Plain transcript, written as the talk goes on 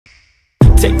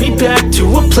Take me back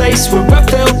to a place where I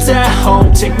felt at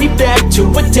home. Take me back to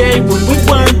a day when we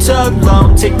weren't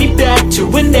alone. Take me back to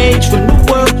an age when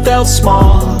the world felt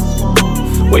small,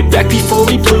 way back before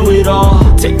we blew it all.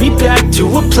 Take me back to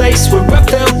a place where I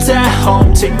felt at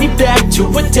home. Take me back to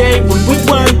a day when we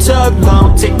weren't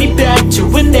alone. Take me back to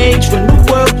an age when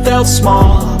the world felt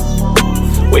small,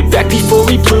 way back before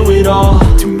we blew it all.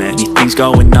 Too many things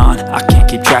going on, I can't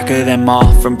keep track of them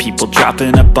all. From people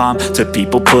dropping a bomb to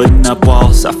people putting up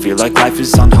walls. I feel like life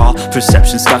is on hold,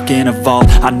 perception stuck in a vault.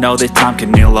 I know that time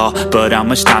can heal all, but how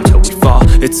much time till we fall?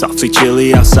 It's awfully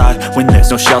chilly outside when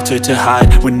there's no shelter to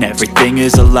hide. When everything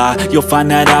is a lie, you'll find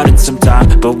that out in some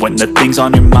time. But when the things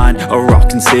on your mind are all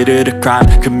considered a crime,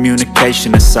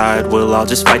 communication aside, we'll all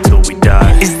just fight till we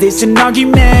die. Is this an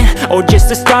argument or just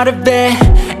the start of it?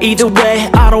 Either way,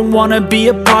 I don't wanna be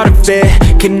a part of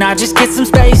it. Can I just get some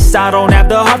space? I don't have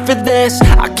the heart for this.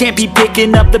 I can't be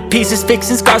picking up the pieces,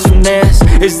 fixing scars from this.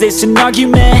 Is this an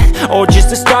argument or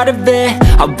just the start of it?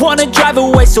 I wanna drive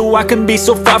away so I can be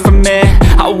so far from it.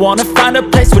 I wanna find a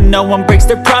place where no one breaks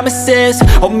their promises,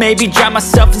 or maybe drown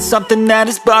myself in something that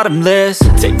is bottomless.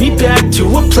 Take me back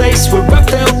to a place where I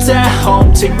felt at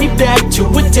home. Take me back to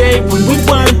a day when we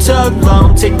weren't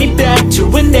alone. Take me back to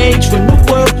an age when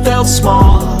the world felt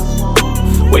small,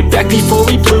 way back before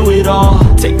we blew it all.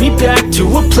 Take me back to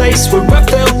a place where I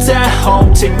felt at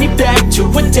home. Take me back to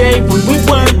a day when we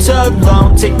weren't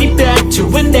alone. Take me back to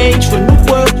an age when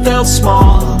the world felt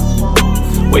small,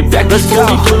 way back before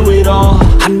we blew it all.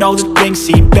 I know that things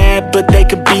seem bad, but they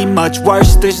could be much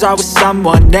worse. There's always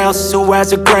someone else who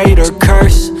has a greater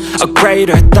curse, a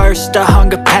greater thirst, a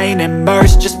hunger, pain, and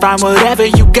mercy. Just find whatever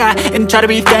you got and try to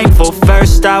be thankful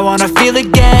first. I wanna feel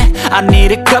again, I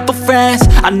need a couple friends.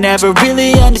 I never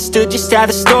really understood just how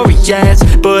the story ends,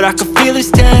 but I can feel it's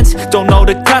tense, don't know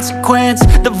the consequence.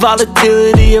 The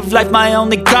volatility of life, my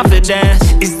only confidence.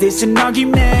 Is this an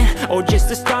argument or just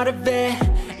the start of it?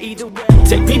 Either way,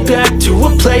 take me back to a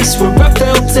place where I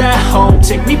felt at home.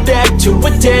 Take me back to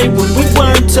a day when we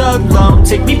weren't alone.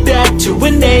 Take me back to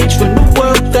an age when the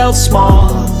world felt small,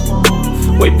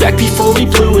 way back before we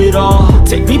blew it all.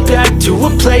 Take me back to a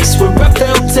place where I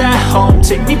felt at home.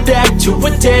 Take me back to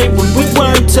a day when we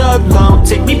weren't alone.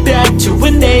 Take me back to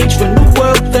an age when the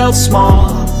world felt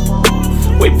small,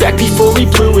 way back before we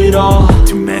blew it all.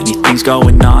 Too many things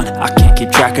going on, I can't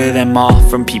keep track of them all.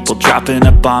 From people dropping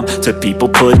a bomb to people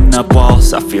putting up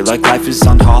walls. I feel like life is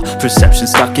on hold, perception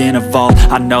stuck in a vault.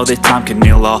 I know that time can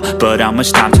heal all, but how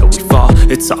much time till we fall?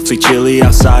 It's awfully chilly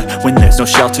outside when there's no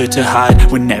shelter to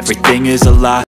hide. When everything is a lie.